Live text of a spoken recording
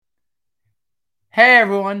Hey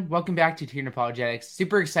everyone, welcome back to Teen Apologetics.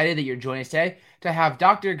 Super excited that you're joining us today to have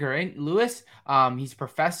Dr. Geraint Lewis. He's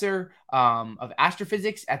professor of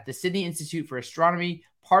astrophysics at the Sydney Institute for Astronomy,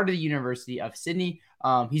 part of the University of Sydney.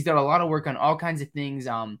 He's done a lot of work on all kinds of things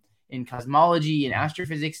in cosmology and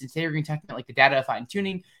astrophysics. And today we're going to talk about like the data fine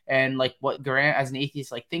tuning and like what Geraint, as an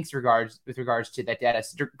atheist, like thinks with regards to that data.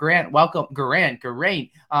 So, Geraint, welcome, Geraint.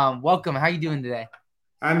 Welcome. How you doing today?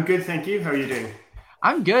 I'm good, thank you. How are you doing?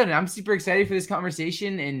 I'm good. I'm super excited for this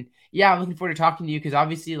conversation, and yeah, I'm looking forward to talking to you because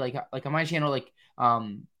obviously, like on my channel, we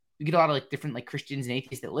get a lot of like different like Christians and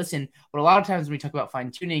atheists that listen, but a lot of times when we talk about fine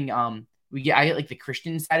tuning, I get like the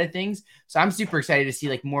Christian side of things. So I'm super excited to see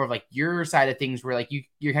like more of like your side of things, where like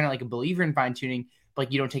you're kind of like a believer in fine tuning, but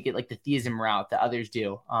like you don't take it like the theism route that others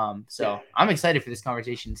do. Yeah. So I'm excited for this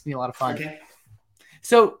conversation. It's gonna be a lot of fun. Okay.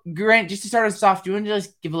 So, Grant, just to start us off, do you want to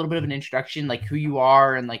just give a little bit of an introduction, like who you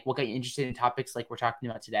are and like what got you interested in topics like we're talking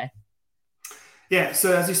about today? Yeah.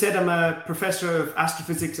 So as you said, I'm a professor of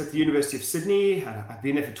astrophysics at the University of Sydney. I've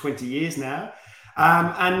been there for 20 years now.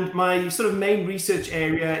 And my sort of main research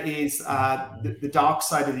area is the dark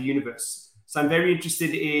side of the universe. So I'm very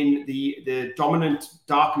interested in the dominant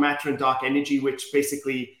dark matter and dark energy, which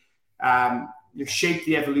basically shape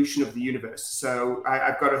the evolution of the universe. So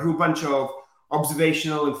I've got a whole bunch of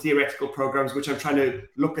observational and theoretical programs, which I'm trying to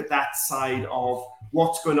look at that side of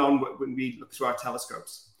what's going on when we look through our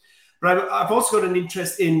telescopes. But I've also got an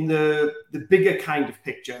interest in the bigger kind of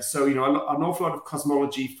picture. So, an awful lot of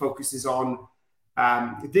cosmology focuses on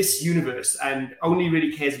this universe and only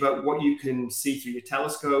really cares about what you can see through your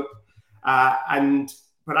telescope.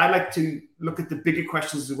 But I like to look at the bigger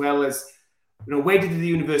questions as well as, where did the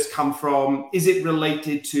universe come from? Is it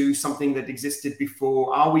related to something that existed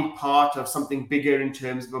before? Are we part of something bigger in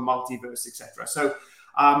terms of a multiverse, etc.? So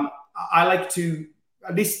I like to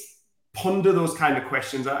at least ponder those kind of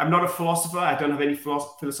questions. I'm not a philosopher. I don't have any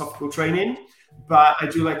philosophical training, but I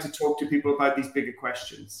do like to talk to people about these bigger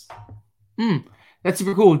questions. Hmm. That's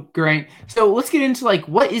super cool, Grant. So let's get into like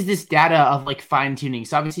what is this data of like fine tuning?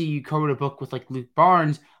 So obviously you co-wrote a book with like Luke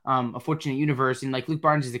Barnes, A Fortunate Universe, and like Luke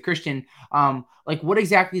Barnes is a Christian. Like what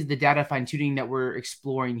exactly is the data fine tuning that we're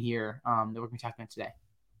exploring here, that we're going to be talking about today?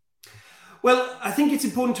 Well, I think it's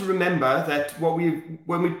important to remember that when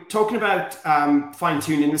we're talking about fine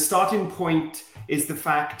tuning, the starting point is the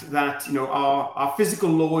fact that our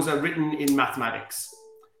physical laws are written in mathematics.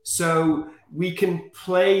 So we can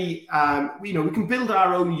play, we can build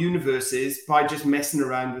our own universes by just messing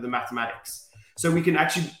around with the mathematics. So we can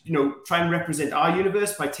actually, try and represent our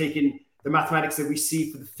universe by taking the mathematics that we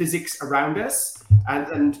see for the physics around us,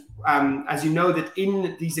 and as you know, that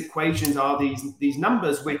in these equations are these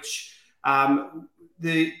numbers which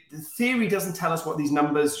the theory doesn't tell us what these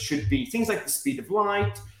numbers should be. Things like the speed of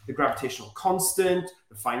light, the gravitational constant,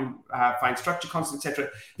 the fine structure constant, etc.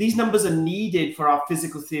 These numbers are needed for our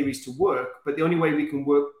physical theories to work, but the only way we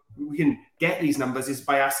can get these numbers is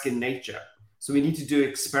by asking nature. So we need to do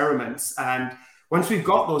experiments, and once we've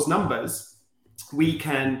got those numbers, we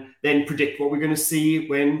can then predict what we're going to see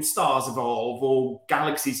when stars evolve or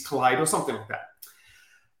galaxies collide or something like that.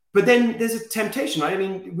 But then there's a temptation, right? I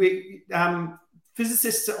mean,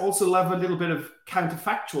 physicists also love a little bit of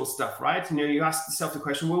counterfactual stuff, right? You ask yourself the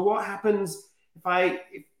question, well, what happens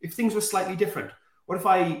if things were slightly different? What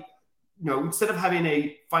if instead of having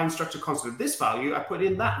a fine structure constant of this value, I put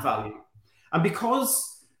in that value? And because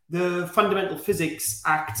the fundamental physics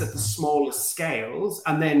acts at the smallest scales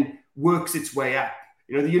and then works its way up,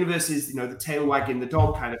 the universe is, the tail wagging the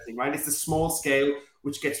dog kind of thing, right? It's the small scale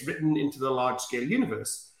which gets written into the large scale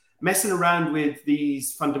universe. Messing around with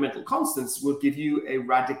these fundamental constants will give you a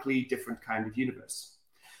radically different kind of universe.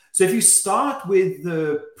 So if you start with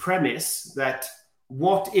the premise that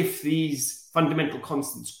what if these fundamental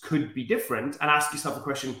constants could be different, and ask yourself the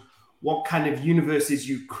question, what kind of universes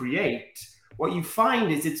you create, what you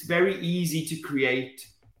find is it's very easy to create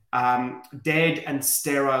dead and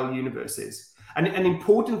sterile universes. And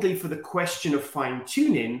importantly, for the question of fine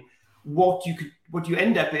tuning, what you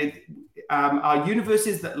end up with are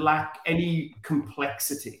universes that lack any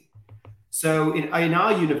complexity. So in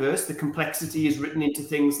our universe, the complexity is written into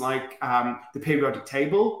things like the periodic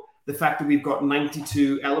table, the fact that we've got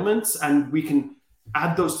 92 elements, and we can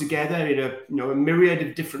add those together in a myriad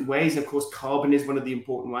of different ways. Of course, carbon is one of the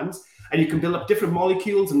important ones. And you can build up different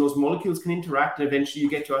molecules, and those molecules can interact, and eventually you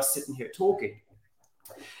get to us sitting here talking.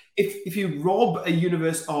 If you rob a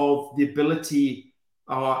universe of the ability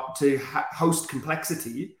to host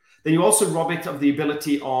complexity, then you also rob it of the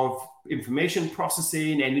ability of information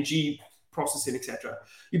processing, energy processing, etc.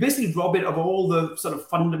 You basically rob it of all the sort of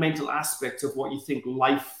fundamental aspects of what you think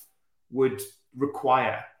life would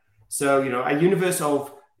require. So, a universe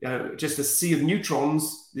of just a sea of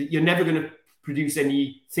neutrons, you're never going to produce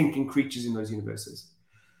any thinking creatures in those universes.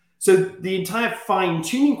 So the entire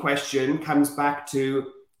fine-tuning question comes back to,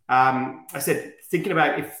 I said, thinking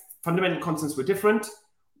about if fundamental constants were different,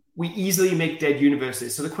 we easily make dead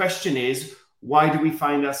universes. So the question is, why do we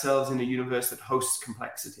find ourselves in a universe that hosts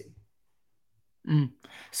complexity?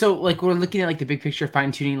 So like we're looking at like the big picture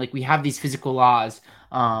fine tuning, like we have these physical laws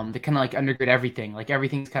that kind of like undergird everything. Like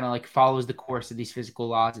everything's kind of like follows the course of these physical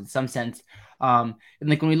laws in some sense. And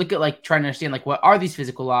like when we look at like trying to understand like what are these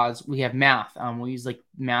physical laws, we have math. We use like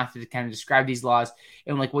math to kind of describe these laws.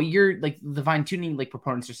 And like what you're like the fine tuning like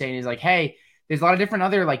proponents are saying is like, hey, there's a lot of different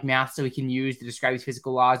other like maths that we can use to describe these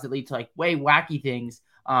physical laws that lead to like way wacky things.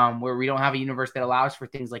 Where we don't have a universe that allows for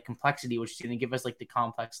things like complexity, which is going to give us like the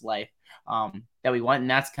complex life that we want. And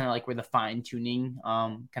that's kind of like where the fine tuning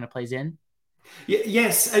kind of plays in.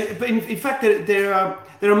 Yes, but in fact, there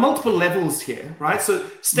are multiple levels here, right? So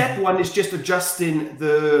step one is just adjusting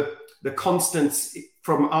the constants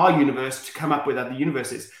from our universe to come up with other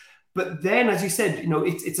universes. But then, as you said,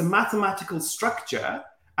 it's a mathematical structure.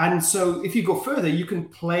 And so if you go further, you can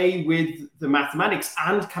play with the mathematics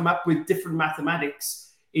and come up with different mathematics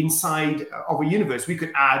inside of a universe. We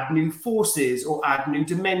could add new forces or add new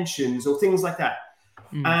dimensions or things like that.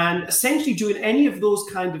 And essentially doing any of those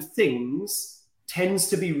kind of things tends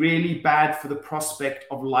to be really bad for the prospect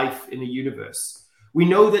of life in a universe. We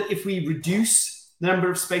know that if we reduce the number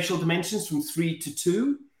of spatial dimensions from 3 to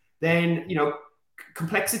 2, then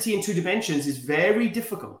complexity in 2 dimensions is very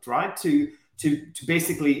difficult, right? To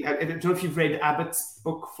basically, I don't know if you've read Abbott's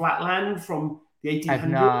book Flatland from the 1800s. I've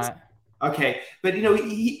not. Okay, but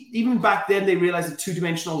even back then they realized that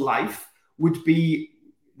 2-dimensional life would be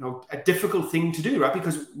a difficult thing to do, right?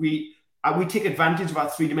 Because we take advantage of our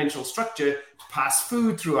 3-dimensional structure to pass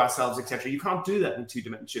food through ourselves, etc. You can't do that in 2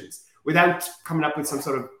 dimensions without coming up with some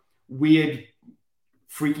sort of weird,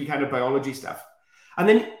 freaky kind of biology stuff. And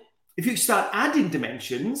then if you start adding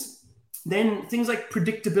dimensions, then things like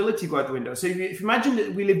predictability go out the window. So if you imagine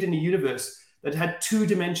that we lived in a universe that had 2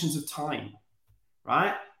 dimensions of time,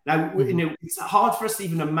 right? Now, it's hard for us to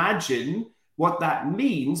even imagine what that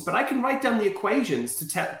means, but I can write down the equations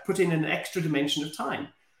to put in an extra dimension of time.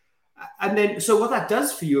 And then, so what that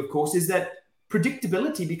does for you, of course, is that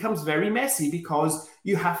predictability becomes very messy because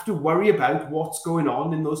you have to worry about what's going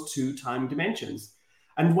on in those 2 time dimensions.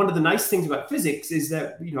 And one of the nice things about physics is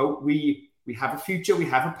that, we have a future, we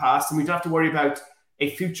have a past, and we don't have to worry about a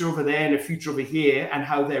future over there and a future over here and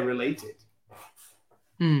how they're related.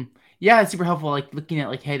 Yeah, it's super helpful. Like looking at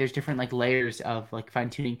like, hey, there's different like layers of like fine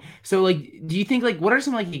tuning. So like, do you think like what are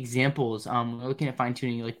some like examples? Looking at fine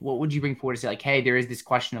tuning, like what would you bring forward to say like, hey, there is this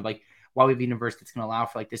question of like why we have a universe that's going to allow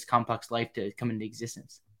for like this complex life to come into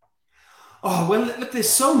existence? Oh well, look, there's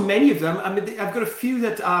so many of them. I mean, I've got a few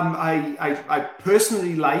that I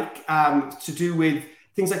personally like to do with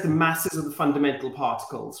things like the masses of the fundamental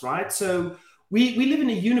particles, right? So we live in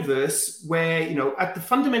a universe where, at the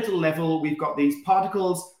fundamental level, we've got these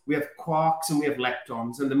particles, we have quarks and we have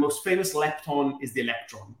leptons. And the most famous lepton is the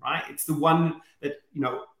electron, right? It's the one that,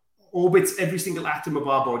 orbits every single atom of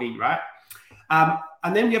our body, right?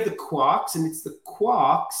 And then we have the quarks, and it's the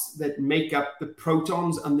quarks that make up the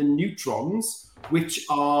protons and the neutrons, which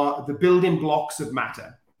are the building blocks of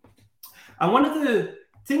matter. And one of the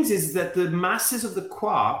things is that the masses of the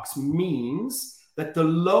quarks means that the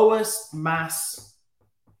lowest mass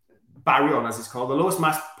baryon, as it's called, the lowest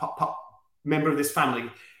mass member of this family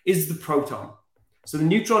is the proton. So the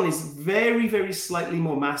neutron is very, very slightly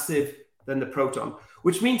more massive than the proton,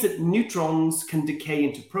 which means that neutrons can decay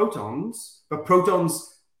into protons, but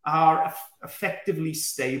protons are effectively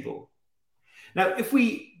stable. Now, if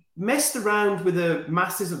we messed around with the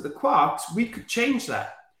masses of the quarks, we could change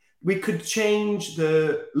that. We could change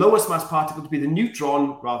the lowest mass particle to be the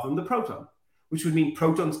neutron rather than the proton, which would mean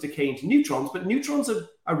protons decay into neutrons, but neutrons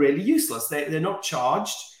are really useless. They're not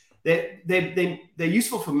charged. They're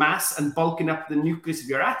useful for mass and bulking up the nucleus of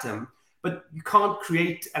your atom, but you can't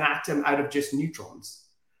create an atom out of just neutrons.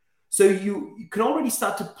 So you can already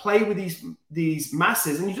start to play with these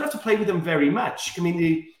masses, and you don't have to play with them very much. I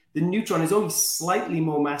mean, the neutron is only slightly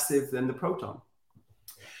more massive than the proton.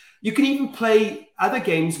 You can even play other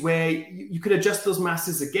games where you could adjust those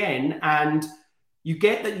masses again, and you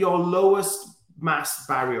get that your lowest mass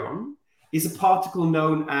baryon is a particle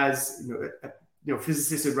known as,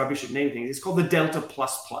 physicists are rubbish at naming things. It's called the delta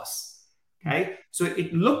plus plus. Okay, so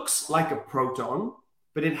it looks like a proton,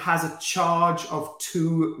 but it has a charge of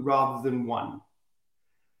 2 rather than 1.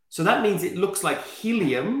 So that means it looks like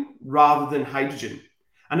helium rather than hydrogen.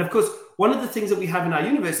 And of course, one of the things that we have in our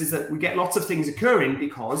universe is that we get lots of things occurring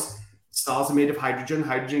because Stars are made of hydrogen.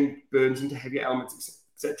 Hydrogen burns into heavier elements,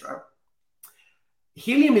 etc.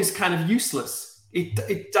 Helium is kind of useless.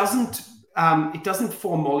 It doesn't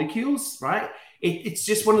form molecules, right? It's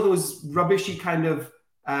just one of those rubbishy kind of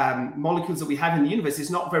molecules that we have in the universe. It's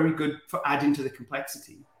not very good for adding to the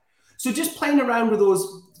complexity. So just playing around with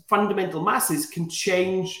those fundamental masses can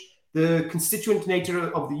change the constituent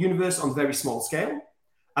nature of the universe on a very small scale.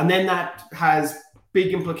 And then that has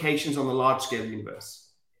big implications on the large scale universe.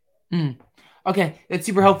 Okay, that's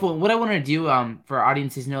super helpful. And what I want to do for our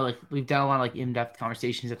audiences know, like we've done a lot of like in-depth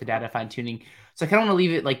conversations at the data fine tuning. So I kind of want to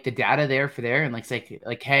leave it like the data there for there and like say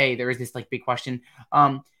like, hey, there is this like big question.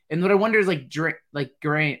 And what I wonder is like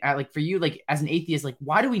for you, like as an atheist, like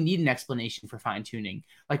why do we need an explanation for fine tuning?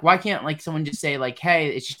 Like why can't like someone just say like, hey,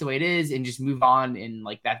 it's just the way it is and just move on and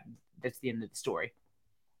like that's the end of the story?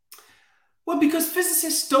 Well, because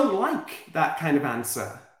physicists don't like that kind of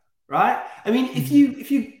answer, right? I mean, if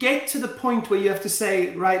you get to the point where you have to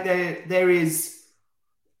say, right, there is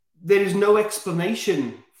no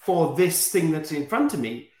explanation for this thing that's in front of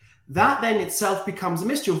me, that then itself becomes a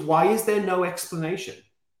mystery of why is there no explanation?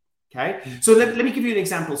 Okay, so let me give you an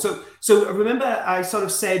example. So remember, I sort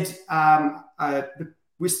of said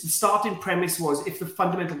the starting premise was if the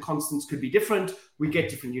fundamental constants could be different, we get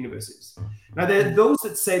different universes. Now, there are those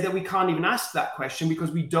that say that we can't even ask that question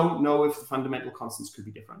because we don't know if the fundamental constants could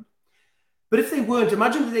be different. But if they weren't,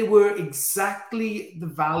 imagine that they were exactly the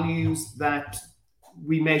values that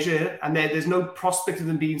we measure and there's no prospect of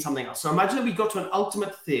them being something else. So imagine that we got to an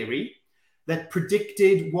ultimate theory that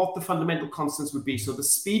predicted what the fundamental constants would be. So the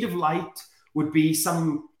speed of light would be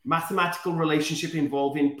some mathematical relationship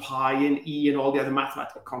involving pi and e and all the other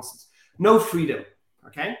mathematical constants. No freedom,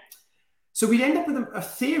 okay? So we'd end up with a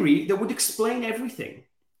theory that would explain everything.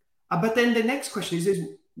 But then the next question is,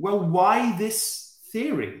 well, why this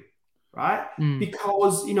theory, right?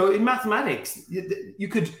 Because, in mathematics,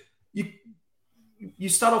 you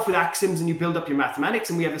start off with axioms and you build up your mathematics,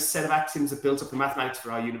 and we have a set of axioms that builds up the mathematics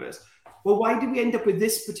for our universe. Well, why did we end up with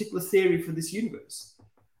this particular theory for this universe?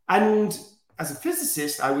 And as a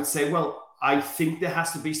physicist, I would say, well, I think there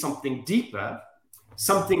has to be something deeper,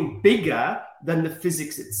 something bigger than the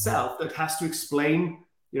physics itself that has to explain,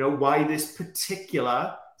 why this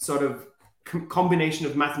particular sort of combination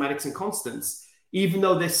of mathematics and constants, even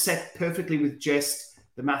though they're set perfectly with just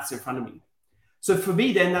the maths in front of me. So for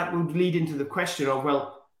me, then that would lead into the question of,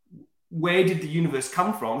 well, where did the universe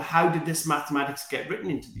come from? How did this mathematics get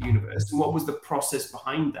written into the universe? And what was the process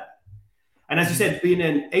behind that? And as you said, being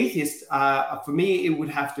an atheist, for me, it would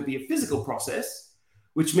have to be a physical process,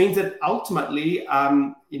 which means that ultimately,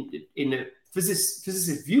 in a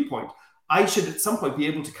physicist viewpoint, I should at some point be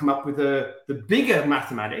able to come up with the bigger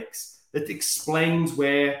mathematics that explains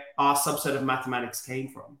where our subset of mathematics came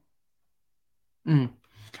from.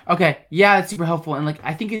 Okay. Yeah, it's super helpful. And like,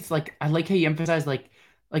 I think it's like, I like how you emphasize like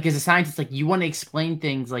as a scientist, like you want to explain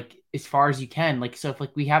things like as far as you can. Like, so if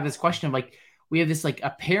like we have this question of like, we have this like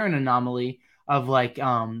apparent anomaly of like,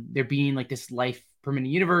 there being like this life permanent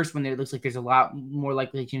universe when it looks like there's a lot more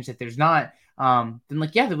likely chance that there's not, then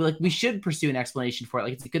like, yeah, like we should pursue an explanation for it.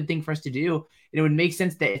 Like, it's a good thing for us to do. And it would make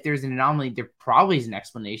sense that if there's an anomaly, there probably is an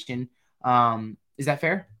explanation. Is that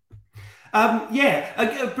fair? But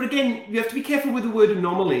again, you have to be careful with the word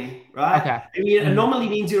anomaly, right? Okay. I mean, anomaly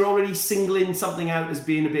means you're already singling something out as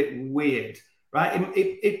being a bit weird, right?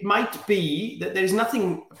 It might be that there's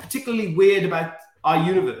nothing particularly weird about our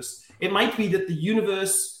universe. It might be that the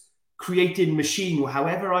universe created machine, or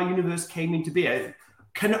however our universe came into being,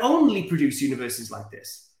 can only produce universes like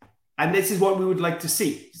this. And this is what we would like to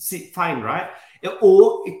see find, right?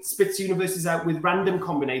 Or it spits universes out with random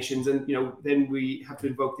combinations, and then we have to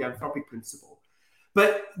invoke the anthropic principle.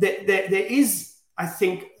 But there is, I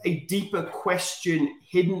think, a deeper question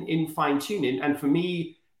hidden in fine-tuning, and for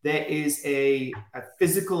me, there is a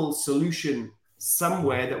physical solution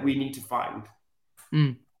somewhere that we need to find.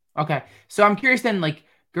 Okay, so I'm curious then, like,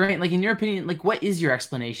 Grant, like in your opinion, like what is your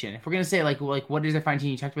explanation? If we're gonna say like what is a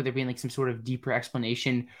fine-tuning? You talked about there being like some sort of deeper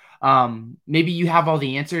explanation. Maybe you have all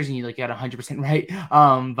the answers and you like got 100% right.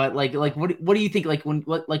 But like what do you think? Like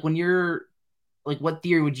when you're like, what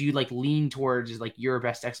theory would you like lean towards as like your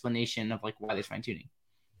best explanation of like why there's fine-tuning?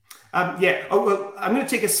 Oh, well, I'm going to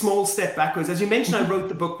take a small step backwards. As you mentioned, I wrote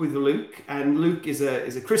the book with Luke, and Luke is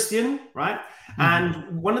a Christian, right?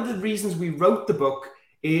 And one of the reasons we wrote the book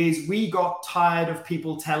is we got tired of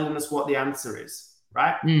people telling us what the answer is,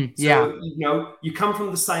 right? So, you come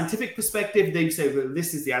from the scientific perspective, they say, well,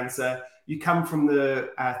 this is the answer. You come from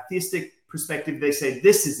the theistic perspective, they say,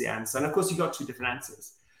 this is the answer. And of course, you got two different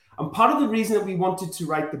answers. And part of the reason that we wanted to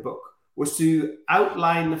write the book was to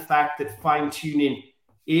outline the fact that fine-tuning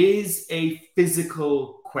is a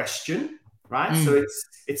physical question, right? So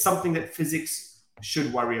it's something that physics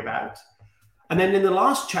should worry about. And then in the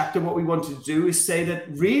last chapter, what we wanted to do is say that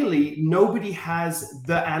really nobody has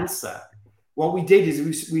the answer. What we did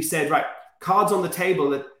is we said, right, cards on the table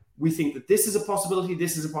that we think that this is a possibility,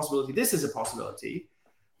 this is a possibility, this is a possibility.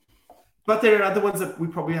 But there are other ones that we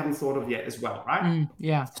probably haven't thought of yet as well, right?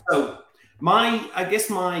 Yeah. So I guess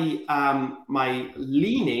my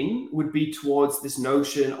leaning would be towards this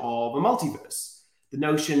notion of a multiverse, the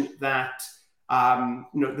notion that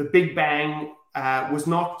the Big Bang was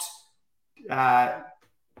not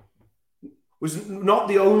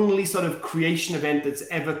the only sort of creation event that's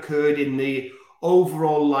ever occurred in the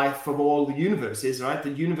overall life of all the universes, right? The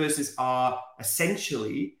universes are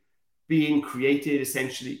essentially being created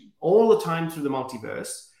essentially all the time through the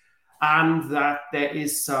multiverse, and that there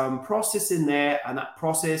is some process in there, and that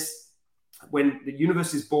process, when the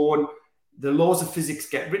universe is born, the laws of physics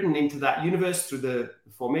get written into that universe through the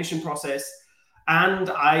formation process. And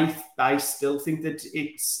I still think that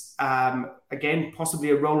it's, again, possibly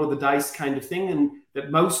a roll of the dice kind of thing, and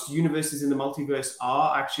that most universes in the multiverse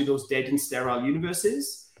are actually those dead and sterile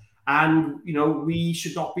universes. And, we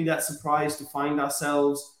should not be that surprised to find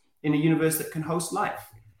ourselves in a universe that can host life.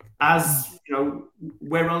 As,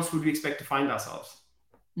 where else would we expect to find ourselves?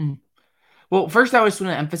 Well, first, I just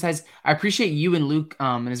want to emphasize, I appreciate you and Luke,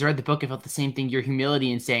 and as I read the book, I felt the same thing, your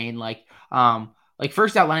humility in saying,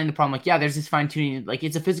 first outlining the problem, there's this fine tuning,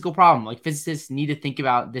 it's a physical problem. Like, physicists need to think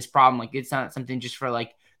about this problem. Like, it's not something just for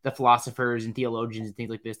the philosophers and theologians and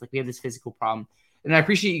things like this. Like, we have this physical problem. And I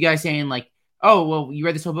appreciate you guys saying oh, well, you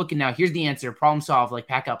read this whole book and now here's the answer, problem solved,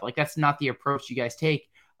 pack up. That's not the approach you guys take.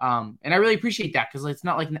 And I really appreciate that, because it's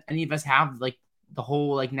not like any of us have the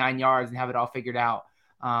whole 9 yards and have it all figured out.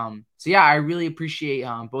 So yeah, I really appreciate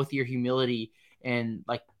both your humility and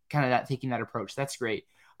kind of that taking that approach. That's great.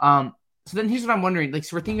 So then here's what I'm wondering,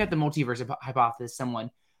 so we're thinking about the multiverse hypothesis, someone.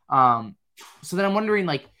 So then I'm wondering,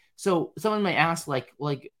 so someone might ask well,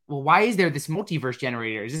 why is there this multiverse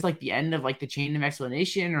generator? Is this the end of the chain of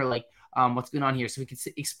explanation, or what's going on here? So we could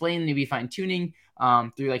explain maybe fine tuning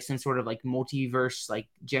through some sort of multiverse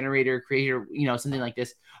generator creator, something like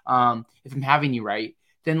this. If I'm having you right,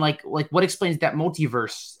 then what explains that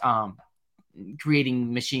multiverse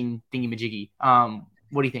creating machine thingy-majiggy?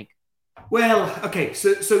 What do you think? Well, okay,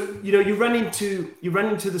 so you run into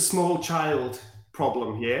the small child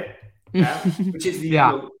problem here, which is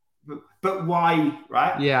the but why,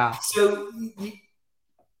 right? Yeah. So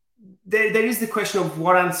there is the question of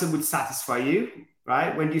what answer would satisfy you,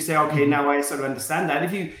 right? When you say, okay, now I sort of understand that.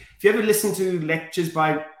 If you ever listen to lectures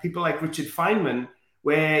by people like Richard Feynman,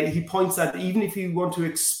 where he points out that even if you want to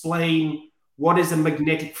explain what is a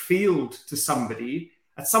magnetic field to somebody,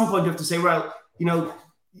 at some point you have to say, well,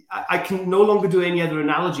 I can no longer do any other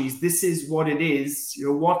analogies. This is what it is.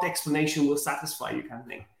 What explanation will satisfy you, kind of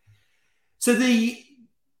thing. So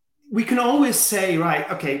we can always say, right,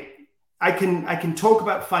 okay, I can talk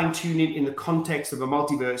about fine tuning in the context of a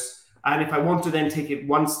multiverse, and if I want to then take it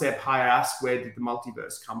one step higher, ask where did the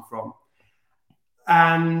multiverse come from?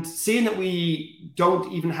 And seeing that we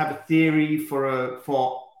don't even have a theory for a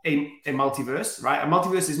multiverse, right? A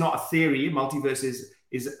multiverse is not a theory. A multiverse is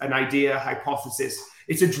an idea, hypothesis.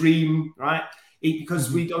 It's a dream, right?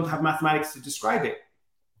 Because we don't have mathematics to describe it.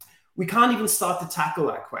 We can't even start to tackle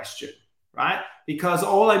that question, right? Because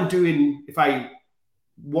all I'm doing, if I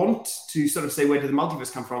want to sort of say where did the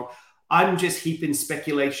multiverse come from, I'm just heaping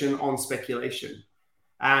speculation on speculation.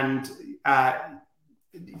 And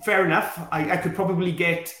fair enough, I could probably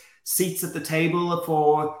get seats at the table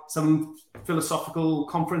for some philosophical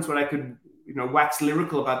conference where I could, wax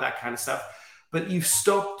lyrical about that kind of stuff. But you've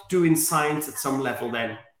stopped doing science at some level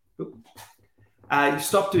then. You've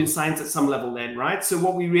stopped doing science at some level then, right? So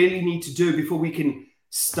what we really need to do before we can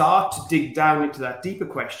start to dig down into that deeper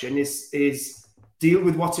question is deal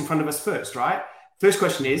with what's in front of us first, right? First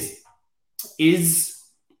question is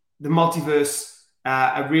the multiverse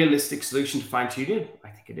a realistic solution to fine tuning?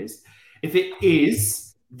 I think it is. If it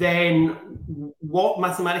is, then what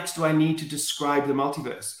mathematics do I need to describe the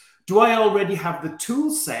multiverse? Do I already have the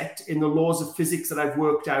tool set in the laws of physics that I've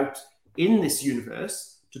worked out in this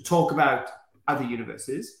universe to talk about other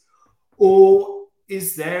universes? Or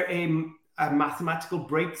is there a mathematical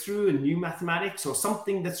breakthrough, a new mathematics, or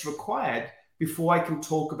something that's required before I can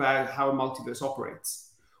talk about how a multiverse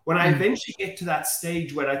operates? When I eventually get to that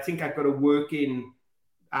stage where I think I've got to work in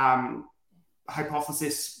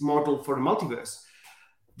hypothesis model for a multiverse,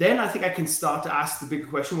 then I think I can start to ask the bigger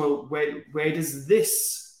question, well, where does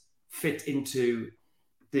this fit into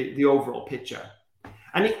the overall picture?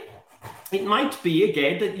 And it might be,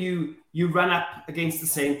 again, that you you run up against the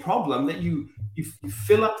same problem that you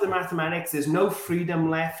fill up the mathematics. There's no freedom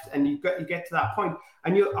left, and you get to that point,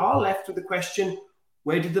 and you are left with the question: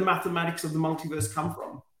 where did the mathematics of the multiverse come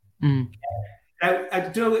from? Now, I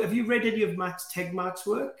don't know, have you read any of Max Tegmark's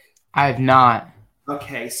work? I have not.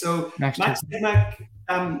 Okay, so Max Tegmark,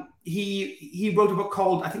 he wrote a book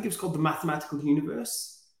called, I think it was called The Mathematical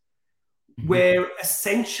Universe, where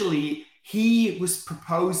essentially he was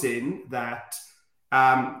proposing that,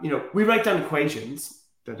 we write down equations,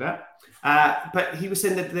 but he was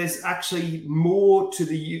saying that there's actually more to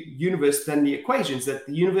the universe than the equations, that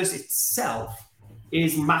the universe itself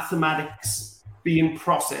is mathematics being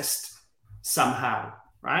processed somehow,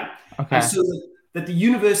 right? Okay. And so that the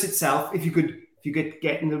universe itself, if you could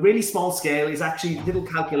get in the really small scale, is actually little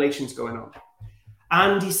calculations going on.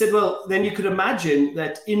 And he said, well, then you could imagine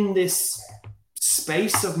that in this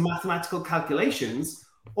space of mathematical calculations,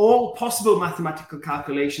 all possible mathematical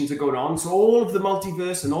calculations are going on. So all of the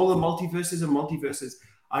multiverse and all the multiverses and multiverses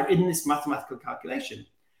are in this mathematical calculation.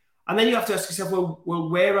 And then you have to ask yourself, well,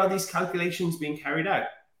 where are these calculations being carried out?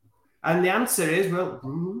 And the answer is,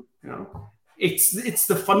 it's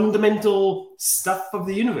the fundamental stuff of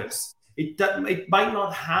the universe. It might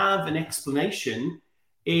not have an explanation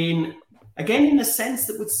in a sense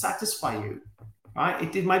that would satisfy you,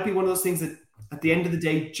 right? It might be one of those things that at the end of the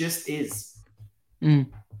day just is. And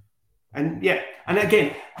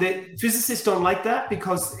again, the physicists don't like that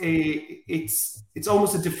because it's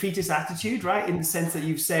almost a defeatist attitude, right? In the sense that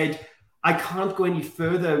you've said, I can't go any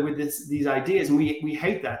further with these ideas, and we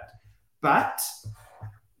hate that. But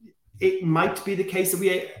it might be the case that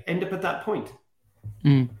we end up at that point.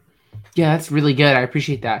 Yeah, that's really good. I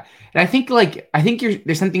appreciate that. And I think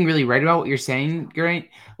there's something really right about what you're saying, Geraint.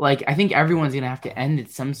 Like, I think everyone's going to have to end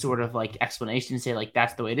at some sort of like explanation and say like,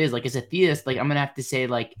 that's the way it is. Like, as a theist, like I'm going to have to say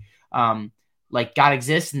like God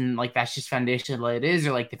exists and like, that's just foundational it is,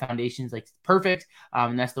 or like the foundation's like perfect.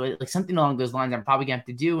 And that's the way, like something along those lines I'm probably gonna have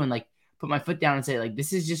to do, and like put my foot down and say like,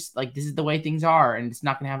 this is the way things are. And it's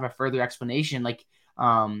not going to have a further explanation. Like,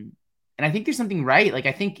 and I think there's something right. Like,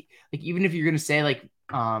 I think like, even if you're going to say like,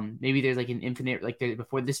 maybe there's like an infinite, like there,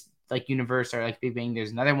 before this like universe or like Big Bang,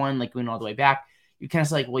 there's another one like going all the way back. You kind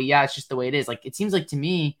of like, well, yeah, it's just the way it is. Like, it seems like to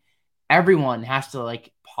me, everyone has to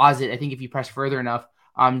like posit. I think if you press further enough,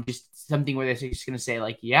 just something where they're just going to say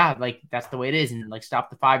like, yeah, like that's the way it is. And like,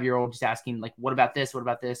 stop the 5-year-old just asking like, what about this? What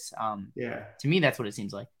about this? To me, that's what it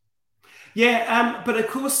seems like. Yeah. But of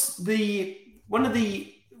course one of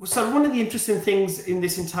the interesting things in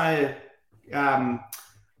this entire,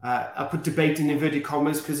 I put debate in inverted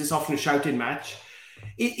commas because it's often a shouting match.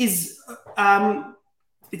 It's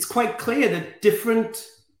quite clear that different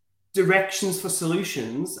directions for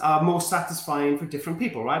solutions are more satisfying for different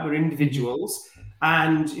people, right? We're individuals,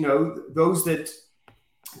 and those that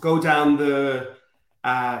go down the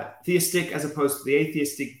theistic as opposed to the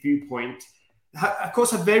atheistic viewpoint, of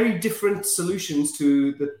course, have very different solutions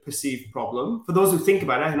to the perceived problem. For those who think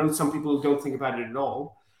about it, I know some people don't think about it at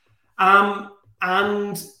all.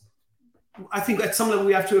 And I think at some level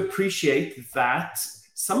we have to appreciate that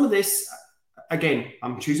some of this, again,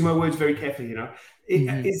 I'm choosing my words very carefully,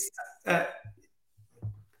 is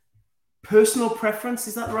personal preference.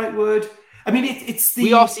 Is that the right word? I mean,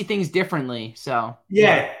 we all see things differently. So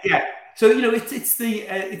yeah. So it's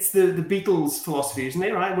the Beatles philosophy, isn't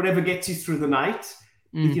it? Right, whatever gets you through the night.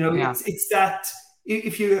 It's that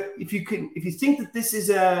if you think that this is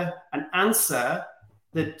an answer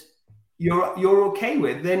that you're okay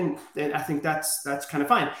with, then I think that's kind of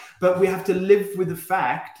fine. But we have to live with the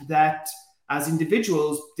fact that as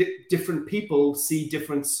individuals, different people see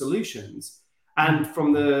different solutions. And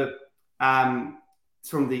from the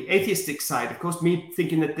atheistic side, of course, me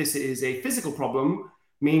thinking that this is a physical problem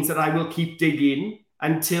means that I will keep digging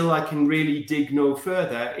until I can really dig no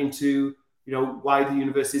further into why the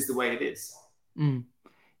universe is the way it is.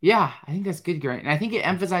 Yeah, I think that's good, Geraint. And I think it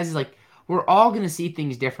emphasizes like we're all going to see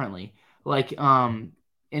things differently. Like, and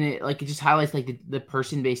it just highlights like the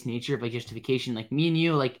person-based nature of like justification. Like me and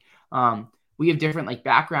you, like, we have different like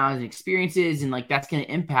backgrounds and experiences, and like that's going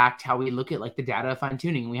to impact how we look at like the data of fine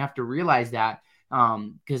tuning. And we have to realize that,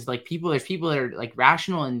 because like there's people that are like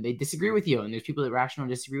rational and they disagree with you, and there's people that are rational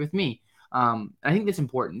and disagree with me. I think that's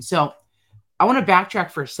important. So I want to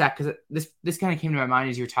backtrack for a sec because this kind of came to my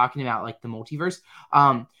mind as you were talking about like the multiverse.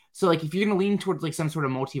 So like if you're going to lean towards like some sort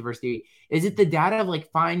of multiverse theory, is it the data of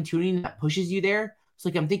like fine tuning that pushes you there? So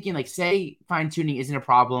like I'm thinking like, say fine tuning isn't a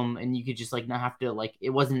problem and you could just like not have to, like it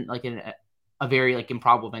wasn't like a very like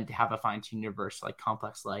improbable event to have a fine tuned universe, like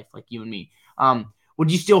complex life, like you and me.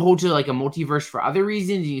 Would you still hold to like a multiverse for other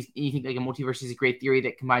reasons? You think like a multiverse is a great theory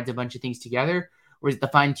that combines a bunch of things together? or is it the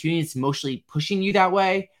fine tuning that's mostly pushing you that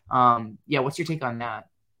way? Yeah, what's your take on that?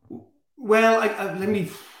 Well,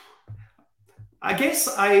 I guess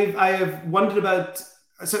I have wondered about,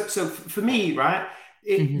 so for me, right,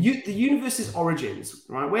 the universe's origins,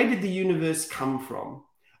 right? Where did the universe come from?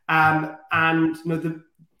 And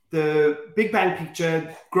the Big Bang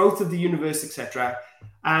picture, growth of the universe, etc.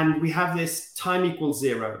 And we have this time equals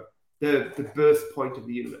zero, the birth point of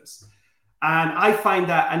the universe. And I find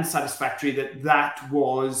that unsatisfactory, that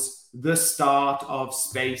was the start of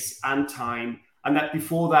space and time, and that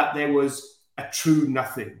before that there was a true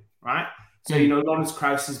nothing, right? So, Lawrence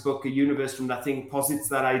Krauss's book, A Universe from Nothing, posits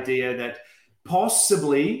that idea that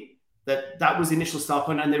possibly that was the initial start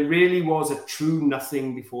point, and there really was a true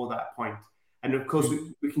nothing before that point. And of course,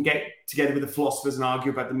 we can get together with the philosophers and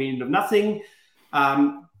argue about the meaning of nothing.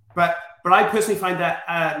 But I personally find that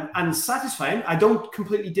unsatisfying. I don't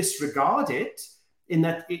completely disregard it in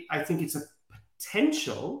that I think it's a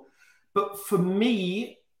potential. But for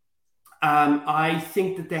me, I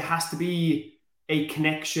think that there has to be a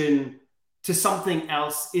connection to something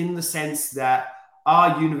else, in the sense that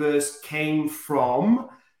our universe came from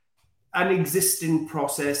an existing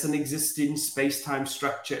process, an existing space-time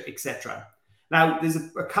structure, etc. Now, there's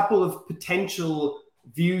a couple of potential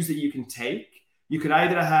views that you can take. You could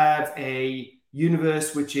either have a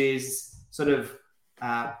universe which is sort of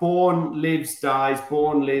born, lives, dies,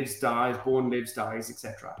 born, lives, dies, born, lives, dies,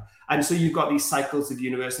 etc. And so you've got these cycles of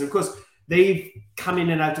universe. And of course, they've come in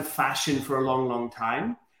and out of fashion for a long, long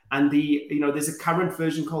time. And there's a current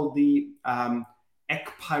version called the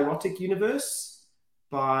ekpyrotic universe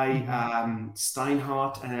by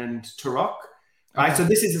Steinhardt and Turok. Right? So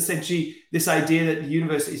this is essentially this idea that the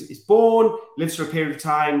universe is born, lives for a period of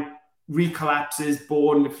time, recollapses,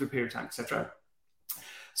 born, lives for a period of time, etc.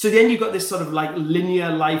 So then you've got this sort of like linear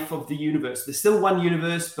life of the universe. There's still one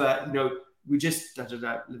universe, but we just live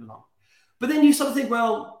along. But then you sort of think,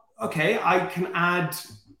 well, okay, I can add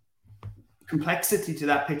complexity to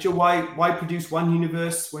that picture. Why produce one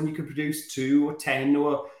universe when you could produce 2 or 10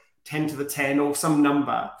 or 10 to the 10 or some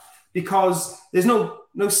number? Because there's no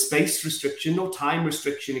space restriction, no time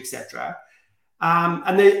restriction, etc.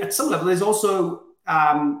 And at some level, there's also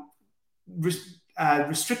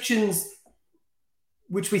restrictions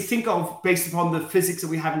which we think of based upon the physics that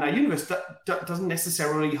we have in our universe that doesn't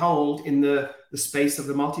necessarily hold in the space of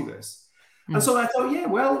the multiverse. And so I thought, yeah,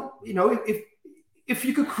 well, if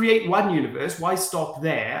you could create one universe, why stop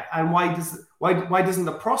there? And why doesn't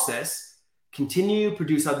the process continue,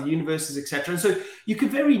 produce other universes, etc.? And so you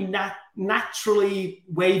could very naturally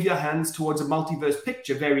wave your hands towards a multiverse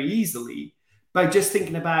picture very easily by just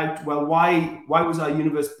thinking about, well, why was our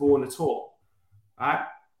universe born at all, right?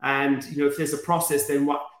 And if there's a process, then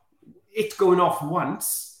it going off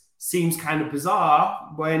once seems kind of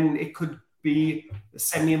bizarre when it could be a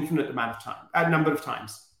semi-infinite number of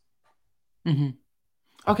times. Mm-hmm.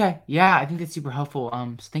 Okay, yeah, I think that's super helpful.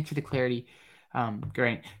 So thanks for the clarity.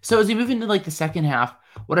 Great. So as we move into like the second half,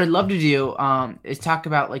 what I'd love to do is talk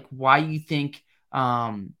about like why you think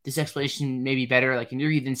this explanation may be better, like in your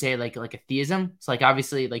view, than say like a theism. So like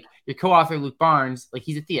obviously like your co-author Luke Barnes, like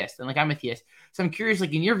he's a theist, and like I'm a theist. So I'm curious,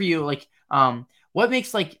 like in your view, like what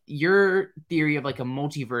makes like your theory of like a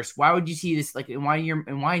multiverse? Why would you see this like, and why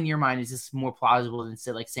in your mind is this more plausible than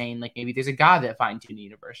like saying like maybe there's a God that fine-tuned the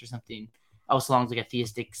universe or something else along like a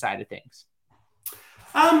theistic side of things?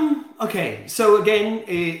 Okay, so again,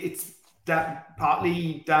 it's that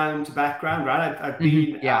partly down to background, right? I've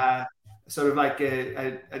been sort of like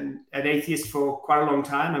an atheist for quite a long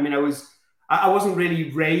time. I mean, I wasn't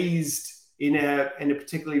really raised in a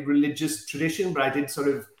particularly religious tradition, but I did sort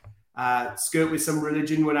of skirt with some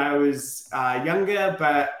religion when I was younger.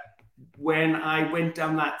 But when I went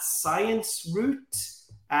down that science route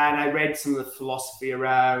and I read some of the philosophy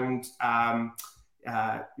around,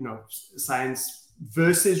 science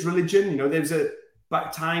versus religion, there was a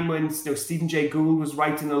time when Stephen Jay Gould was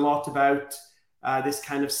writing a lot about this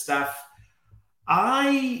kind of stuff.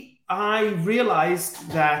 I realized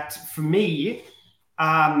that for me,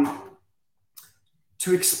 to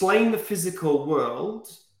explain the physical world,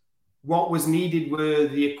 what was needed were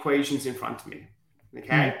the equations in front of me.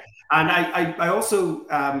 Okay. And I also,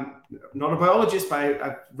 not a biologist, but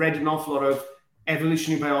I've read an awful lot of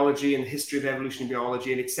evolutionary biology and the history of evolutionary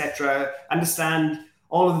biology and etc. Understand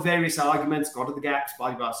all of the various arguments, God of the gaps,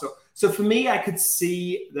 blah, blah, blah. So for me, I could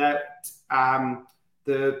see that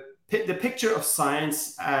the picture of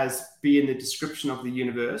science as being the description of the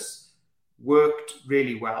universe worked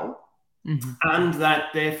really well. And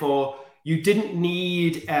that therefore you didn't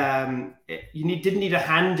need didn't need a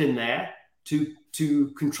hand in there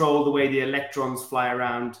to control the way the electrons fly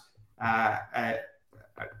around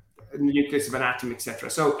the nucleus of an atom, etc.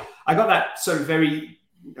 So I got that sort of very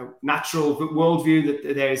natural worldview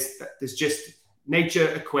that there's just nature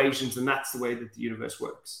equations, and that's the way that the universe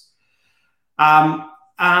works.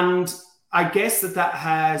 And I guess that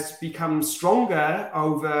has become stronger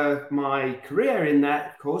over my career in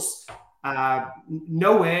that, of course,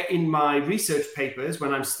 nowhere in my research papers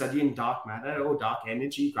when I'm studying dark matter or dark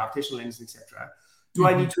energy, gravitational lenses, etc., do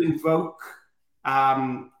I need to invoke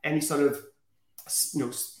any sort of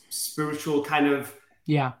spiritual kind of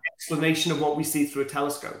explanation of what we see through a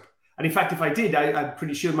telescope. And in fact, if I did, I'm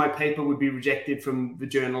pretty sure my paper would be rejected from the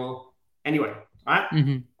journal anyway, right?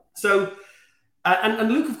 Mm-hmm. So, and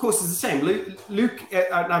Luke, of course, is the same. Luke,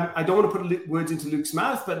 I don't want to put words into Luke's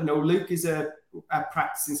mouth, but no, Luke is a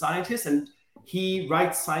practicing scientist, and he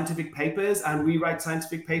writes scientific papers, and we write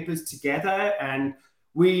scientific papers together, and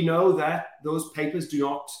we know that those papers do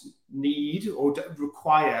not need or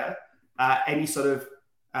require any sort of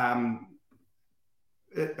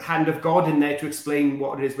hand of God in there to explain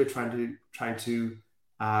what it is we're trying to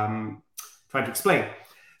explain.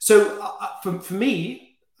 So for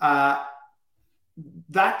me,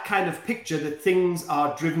 that kind of picture that things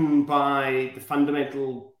are driven by the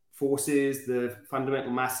fundamental forces, the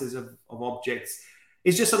fundamental masses of objects,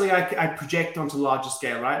 is just something I project onto a larger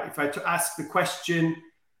scale, right? If I ask the question,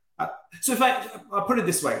 I'll put it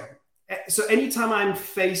this way. So anytime I'm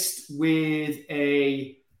faced with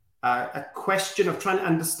a question of trying to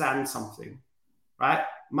understand something, right?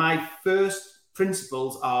 My first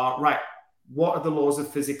principles are, right, what are the laws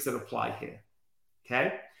of physics that apply here?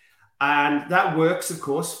 Okay. And that works, of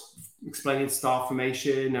course, explaining star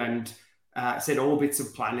formation and said orbits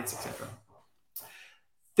of planets, etc.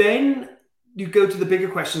 Then you go to the bigger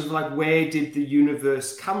questions of like, where did the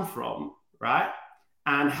universe come from, right?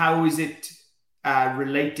 And how is it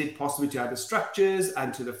related possibly to other structures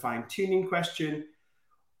and to the fine-tuning question?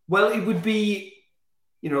 Well, it would be,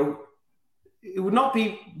 it would not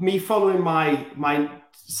be me following my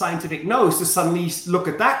scientific nose to suddenly look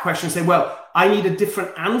at that question and say, well, I need a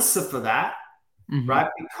different answer for that, right?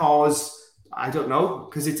 Because I don't know,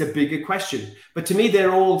 because it's a bigger question. But to me,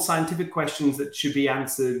 they're all scientific questions that should be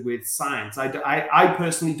answered with science. I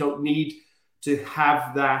personally don't need to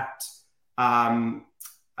have that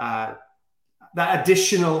that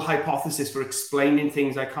additional hypothesis for explaining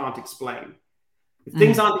things I can't explain. If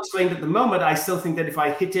things aren't explained at the moment, I still think that if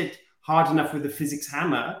I hit it hard enough with a physics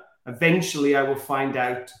hammer, eventually I will find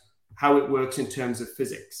out how it works in terms of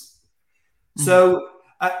physics. So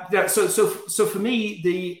for me,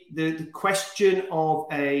 the question of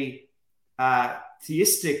a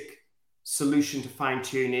theistic solution to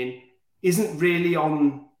fine-tuning isn't really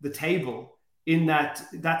on the table, in that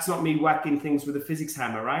that's not me whacking things with a physics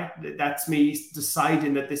hammer, right? That's me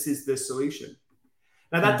deciding that this is the solution.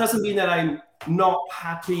 Now, that doesn't mean that I'm not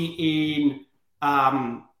happy in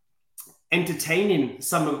entertaining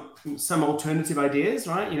some alternative ideas,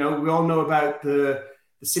 right? We all know about the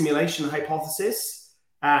simulation hypothesis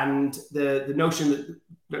and the notion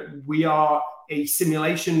that we are a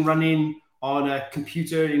simulation running on a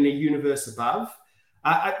computer in a universe above.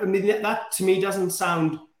 I mean, that to me doesn't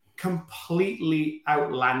sound completely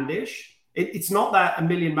outlandish. It's not that a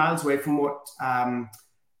million miles away from what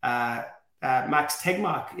Max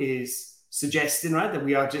Tegmark is suggesting, right? That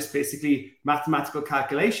we are just basically mathematical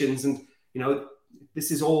calculations, and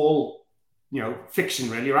this is all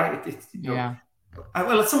fiction, really, right?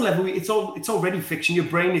 Well, at some level, it's already fiction. Your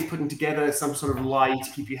brain is putting together some sort of lie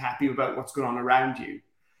to keep you happy about what's going on around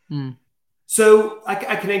you. So I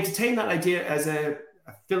can entertain that idea as a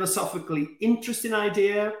philosophically interesting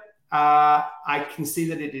idea. I can see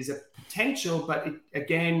that it is a potential, but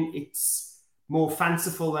it's more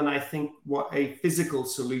fanciful than I think what a physical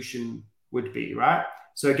solution would be, right?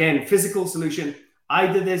 So again, physical solution,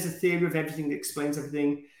 either there's a theory of everything that explains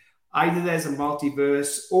everything, either there's a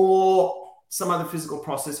multiverse, or some other physical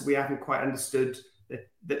process we haven't quite understood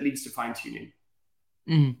that leads to fine-tuning.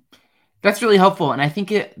 That's really helpful. And I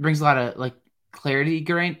think it brings a lot of clarity,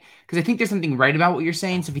 Geraint, because I think there's something right about what you're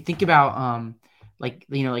saying. So if you think about like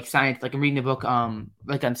science, like I'm reading a book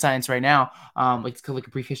like on science right now, it's called like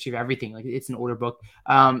A Brief History of Everything. Like it's an older book.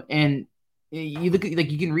 And you look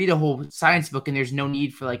at you can read a whole science book and there's no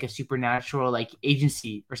need for like a supernatural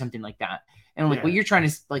agency or something like that. And what you're trying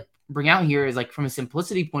to bring out here is from a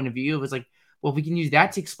simplicity point of view, it was well, if we can use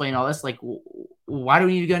that to explain all this, why do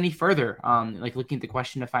we need to go any further? Looking at the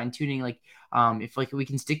question of fine tuning, if we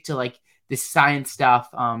can stick to this science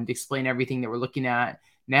stuff to explain everything that we're looking at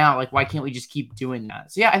now, why can't we just keep doing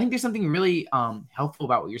that? So yeah, I think there's something really helpful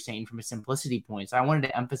about what you're saying from a simplicity point. So I wanted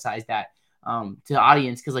to emphasize that to the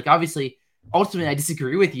audience, because obviously ultimately I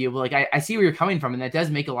disagree with you, but like I see where you're coming from, and that does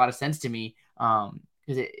make a lot of sense to me.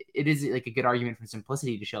 Because it is like a good argument from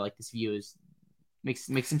simplicity to show like this view is makes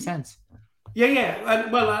some sense. Yeah.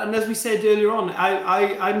 And as we said earlier on,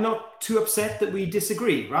 I'm not too upset that we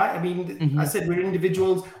disagree, right? I mean, I said we're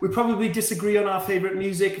individuals. We probably disagree on our favorite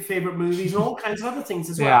music, favorite movies, and all kinds of other things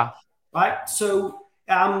as well, right? So,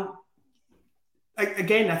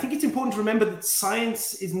 again, I think it's important to remember that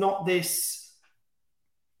science is not this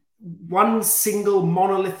one single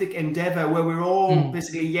monolithic endeavor where we're all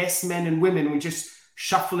basically yes men and women. We just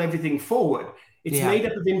shuffle everything forward. It's made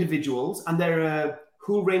up of individuals, and there are a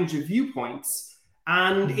whole range of viewpoints,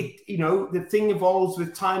 and the thing evolves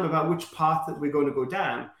with time about which path that we're going to go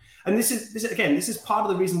down. And this is part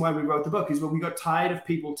of the reason why we wrote the book, is when we got tired of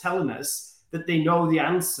people telling us that they know the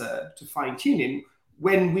answer to fine tuning,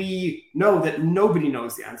 when we know that nobody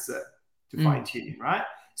knows the answer to fine tuning, right?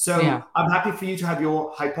 So I'm happy for you to have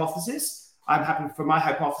your hypothesis. I'm happy for my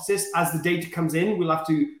hypothesis. As the data comes in, we'll have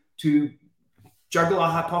to juggle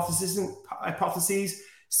our hypotheses,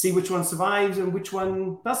 see which one survives and which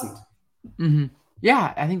one doesn't.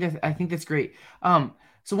 Yeah, I think that's great.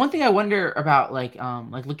 So one thing I wonder about, like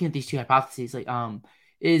looking at these two hypotheses,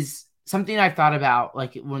 is something I've thought about,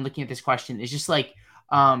 like when looking at this question, is just like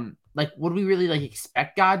would we really like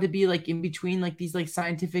expect God to be like in between like these like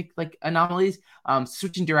scientific like anomalies?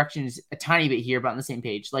 Switching directions a tiny bit here, but on the same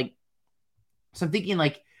page. Like, so I'm thinking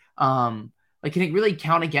can it really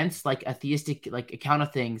count against like a theistic like account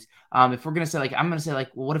of things? If we're gonna say I'm gonna say well,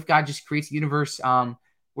 what if God just creates a universe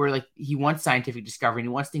where like he wants scientific discovery and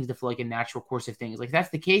he wants things to flow like a natural course of things? Like, if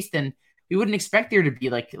that's the case, then we wouldn't expect there to be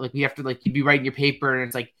like we have to like you'd be writing your paper and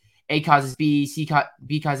it's like A causes B,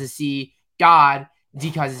 B causes C, God,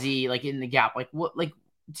 D causes E, like in the gap. Like, what, like,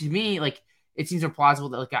 to me, like it seems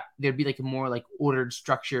implausible that like there'd be like a more like ordered,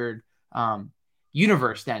 structured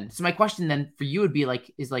universe then. So my question then for you would be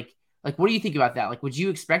what do you think about that? Like, would you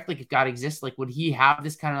expect, like, if God exists, like, would he have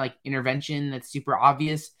this kind of like intervention that's super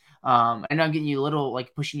obvious? I know I'm getting you a little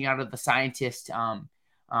like pushing you out of the scientist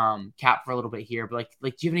cap for a little bit here, but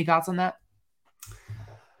like, do you have any thoughts on that?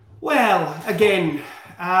 Well, again,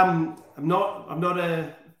 I'm not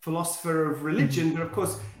a philosopher of religion, but of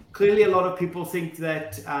course, clearly a lot of people think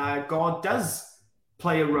that God does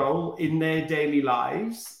play a role in their daily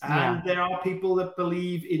lives, and there are people that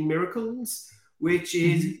believe in miracles, which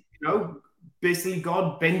is basically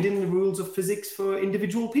God bending the rules of physics for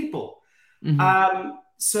individual people.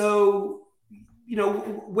 So,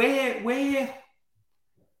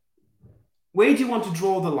 where do you want to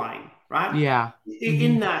draw the line, right? Yeah.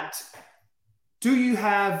 In that, do you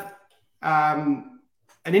have an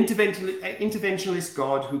interventionist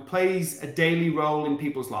God who plays a daily role in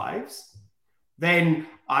people's lives? Then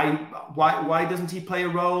why doesn't he play a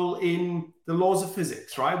role in the laws of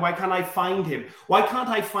physics, right? Why can't I find him? Why can't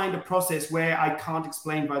I find a process where I can't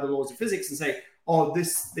explain by the laws of physics and say, oh,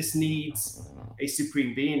 this needs a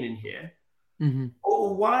supreme being in here?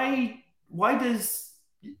 Or why does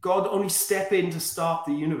God only step in to start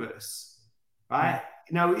the universe, right?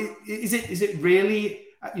 Now, is it really,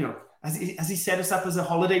 has he set us up as a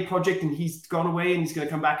holiday project and he's gone away and he's going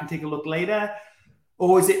to come back and take a look later?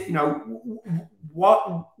 Or is it,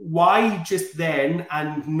 why just then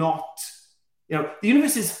and not, the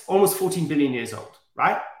universe is almost 14 billion years old,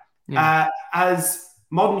 right? As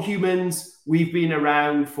modern humans, we've been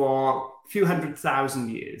around for a few 100,000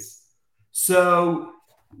 years. So,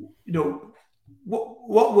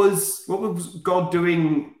 what was God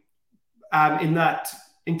doing in that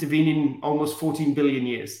intervening almost 14 billion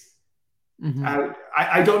years?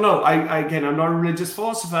 I don't know. Again, I'm not a religious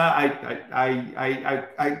philosopher.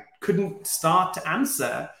 I couldn't start to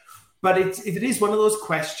answer, but it is one of those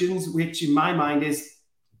questions which, in my mind, is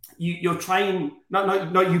you're trying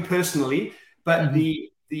not you personally, but the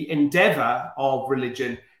endeavor of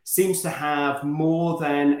religion seems to have more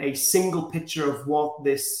than a single picture of what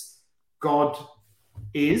this God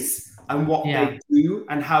is and what they do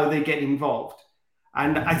and how they get involved,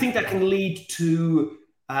 and I think that can lead to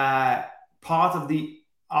part of the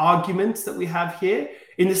arguments that we have here,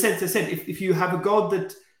 in the sense I said, if you have a God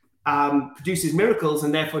that produces miracles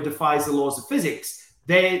and therefore defies the laws of physics,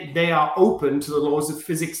 they are open to the laws of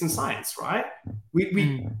physics and science, right? We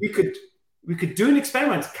could do an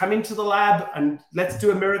experiment, come into the lab and let's do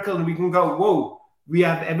a miracle, and we can go, whoa, we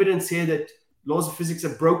have evidence here that laws of physics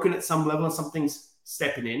are broken at some level and something's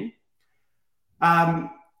stepping in.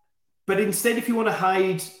 But instead, if you want to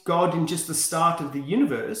hide God in just the start of the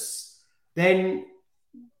universe, then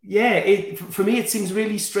for me, it seems a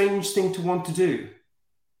really strange thing to want to do.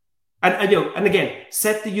 And again,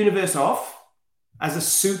 set the universe off as a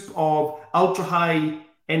soup of ultra high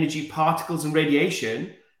energy particles and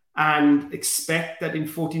radiation and expect that in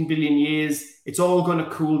 14 billion years, it's all going to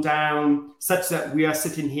cool down such that we are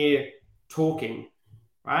sitting here talking,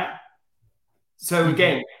 right? So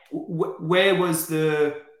again, where was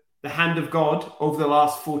the hand of God over the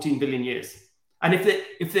last 14 billion years? And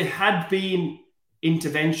if there had been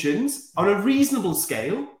interventions on a reasonable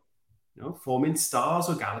scale, forming stars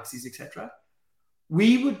or galaxies, etc.,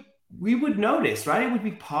 we would notice, right? It would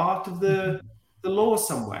be part of the law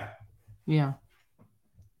somewhere. Yeah.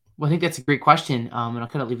 Well, I think that's a great question. And I'll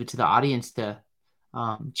kind of leave it to the audience to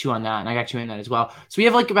chew on that. And I got you in that as well. So we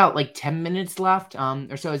have about 10 minutes left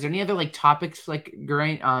or so. Is there any other topics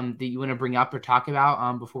Geraint, that you want to bring up or talk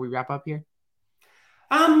about before we wrap up here?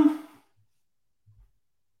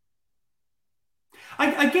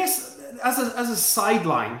 I guess as a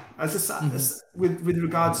sideline, with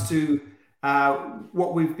regards to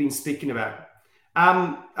what we've been speaking about,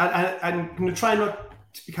 I'm going to try not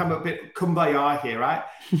to become a bit kumbaya here, right?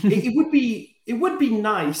 it would be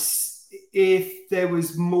nice if there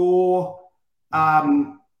was more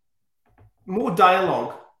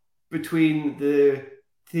dialogue between the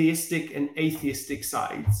theistic and atheistic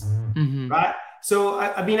sides, right? So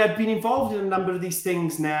I mean, I've been involved in a number of these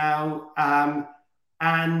things now,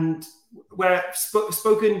 and where I've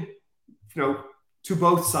spoken, to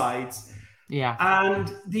both sides,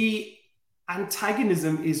 and the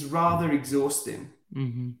antagonism is rather exhausting,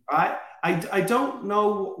 right? I don't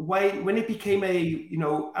know when it became a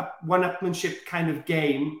one-upmanship kind of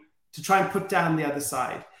game to try and put down the other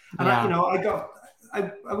side. And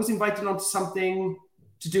I was invited onto something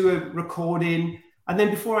to do a recording, and then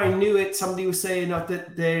before I knew it, somebody was saying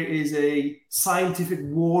that there is a scientific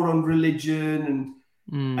war on religion,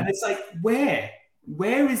 and it's like, where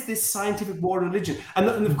is this scientific war on religion? And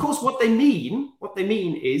of course, what they mean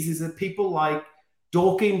is that people like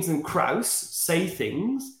Dawkins and Krauss say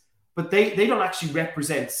things, but they don't actually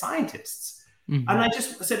represent scientists. And I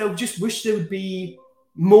just said, I just wish there would be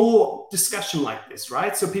more discussion like this,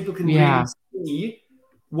 right? So people can really see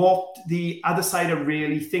what the other side are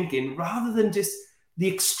really thinking, rather than just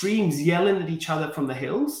the extremes yelling at each other from the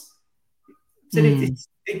hills. So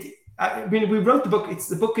I mean, we wrote the book.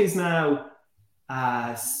 The book is now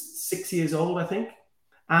 6 years old, I think,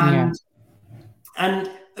 and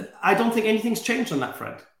I don't think anything's changed on that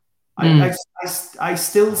front. I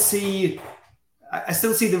still see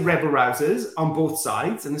the rebel rousers on both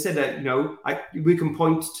sides, and I said that we can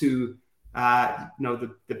point to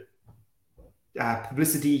the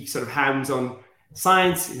publicity sort of hounds on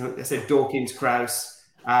science. I said Dawkins, Krauss,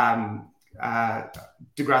 deGrasse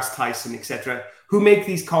Tyson, etc., who make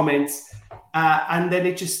these comments, and then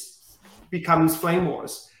it just becomes flame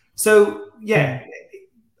wars. So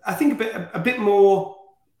I think a bit more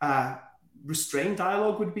restrained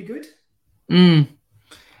dialogue would be good.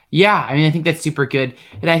 Yeah, I mean, I think that's super good,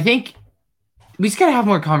 and I think we just gotta have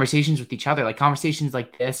more conversations with each other, like conversations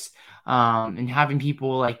like this, and having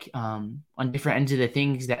people on different ends of the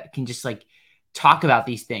things that can just talk about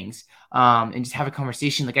these things, and just have a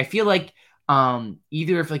conversation. I feel like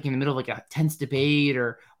either if in the middle of a tense debate,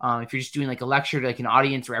 or if you're just doing a lecture to an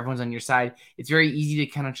audience where everyone's on your side, it's very easy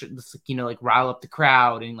to kind of rile up the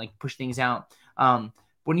crowd and push things out.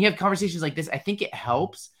 When you have conversations like this, I think it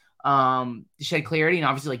helps to shed clarity. And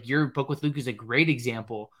obviously your book with Luke is a great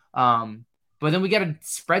example. But then we got to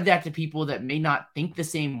spread that to people that may not think the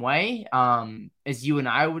same way as you and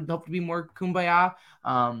I would hope to be more kumbaya.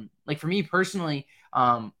 For me personally,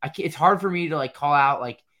 it's hard for me to call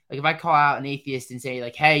out, if I call out an atheist and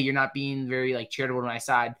say hey, you're not being very charitable to my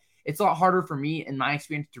side, it's a lot harder for me in my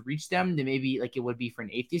experience to reach them than maybe it would be for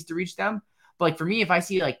an atheist to reach them. But for me, if I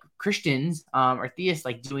see Christians or theists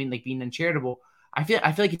doing being uncharitable, I feel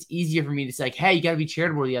like it's easier for me to say hey, you got to be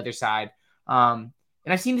charitable to the other side. And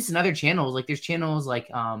I've seen this in other channels. There's channels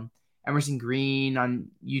Emerson Green on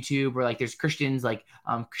YouTube, or there's Christians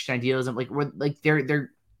Christian Idealism, where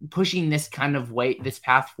they're pushing this kind of way, this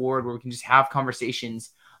path forward where we can just have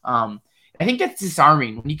conversations. I think that's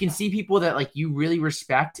disarming when you can see people that you really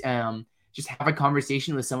respect, just have a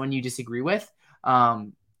conversation with someone you disagree with.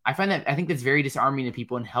 I think that's very disarming to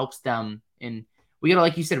people and helps them. And we got,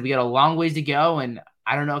 like you said, we got a long ways to go. And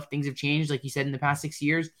I don't know if things have changed, like you said, in the past 6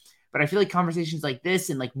 years, but I feel like conversations like this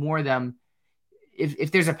and more of them,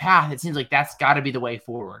 if there's a path, it seems like that's got to be the way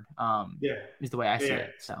forward. Is the way I see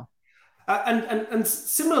it. So, and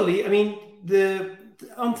similarly, I mean,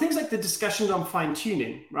 on things like the discussions on fine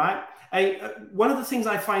tuning, right? One of the things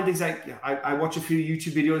I find is I watch a few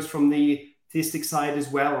YouTube videos from the theistic side as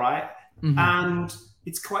well, right? And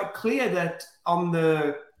it's quite clear that on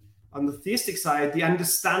the theistic side, the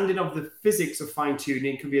understanding of the physics of fine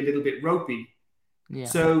tuning can be a little bit ropey. Yeah.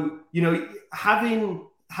 So,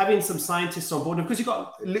 having some scientists on board, and because you've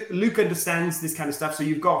got Luke understands this kind of stuff, so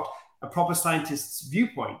you've got a proper scientist's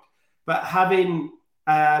viewpoint, but having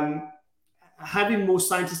more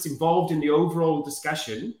scientists involved in the overall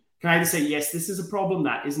discussion can either say, yes, this is a problem,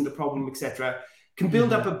 that isn't a problem, etc., can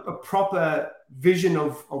build up a proper vision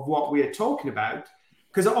of what we are talking about.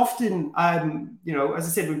 Because often, as I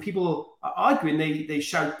said, when people are arguing, they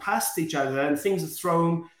shout past each other and things are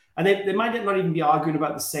thrown, and they might not even be arguing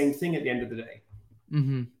about the same thing at the end of the day.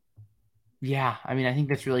 Mm-hmm. Yeah, I mean, I think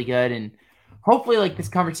that's really good, and hopefully, like, this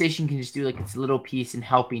conversation can just do like its little piece in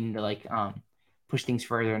helping to like push things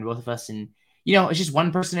further in both of us. And it's just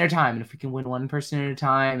one person at a time, and if we can win one person at a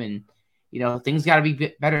time, and things got to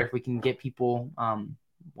be better if we can get people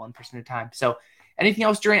one person at a time. So, anything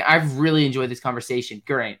else, Geraint? I've really enjoyed this conversation,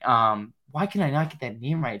 Geraint. Why can I not get that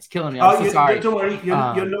name right? It's killing me. I'm so sorry. Don't worry, you're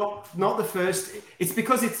not the first. It's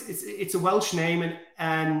because it's a Welsh name,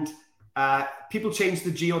 and people change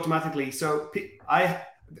the G automatically. So I,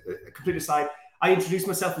 complete aside, I introduce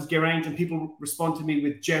myself as Geraint, and people respond to me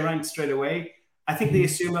with Geraint straight away. I think they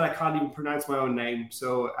assume that I can't even pronounce my own name,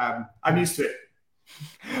 so I'm used to it.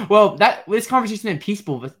 Well, this conversation has been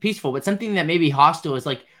peaceful, but something that may be hostile is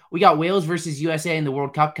like we got Wales versus USA in the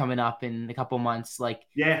World Cup coming up in a couple months. Like,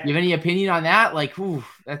 yeah, you have any opinion on that? Like,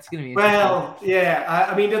 that's gonna be interesting. Well, yeah.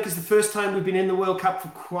 I mean, look, it's the first time we've been in the World Cup for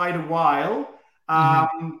quite a while.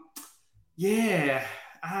 Yeah.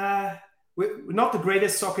 We're not the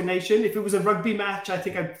greatest soccer nation. If it was a rugby match, I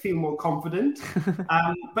think I'd feel more confident.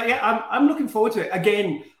 But yeah, I'm looking forward to it.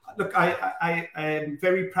 Again, look, I am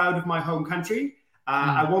very proud of my home country.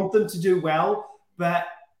 I want them to do well, but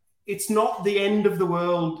it's not the end of the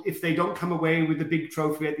world if they don't come away with a big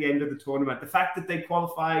trophy at the end of the tournament. The fact that they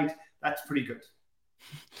qualified, that's pretty good.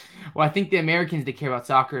 Well, I think the Americans that care about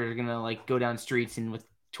soccer are gonna like go down streets and with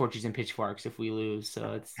torches and pitchforks if we lose.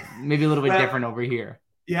 So it's maybe a little bit different over here.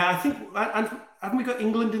 Yeah, I think, haven't we got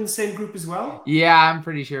England in the same group as well? Yeah, I'm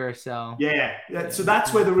pretty sure. So yeah. So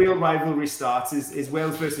that's where the real rivalry starts is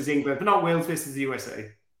Wales versus England, but not Wales versus the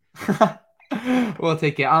USA. We'll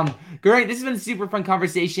take it. Great. This has been a super fun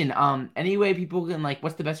conversation. Any way people can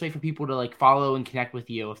what's the best way for people to follow and connect with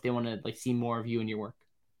you if they want to see more of you and your work?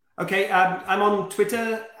 Okay, I'm on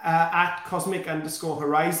Twitter at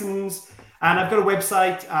cosmic_horizons, and I've got a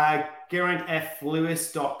website,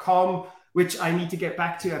 geraintflewis.com, which I need to get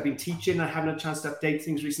back to. I've been teaching. I haven't had a chance to update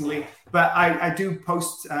things recently, but I do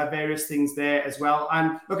post various things there as well.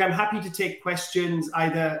 And look, I'm happy to take questions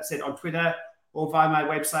either said on Twitter or via my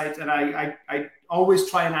website, and I always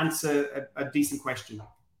try and answer a decent question.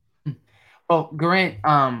 Well, Geraint,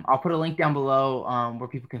 I'll put a link down below where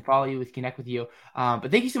people can follow you, connect with you. But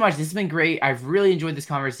thank you so much. This has been great. I've really enjoyed this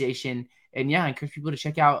conversation. And yeah, I encourage people to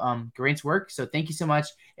check out Geraint's work. So thank you so much.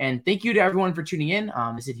 And thank you to everyone for tuning in.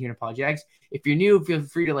 This is Here in Apologetics. If you're new, feel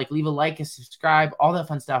free to leave a like and subscribe, all that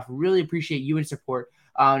fun stuff. Really appreciate you and support.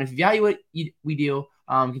 And if you value what we do,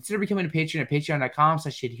 consider becoming a patron at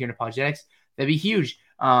patreon.com/Here in Apologetics. That'd be huge.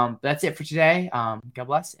 That's it for today. God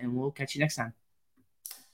bless, and we'll catch you next time.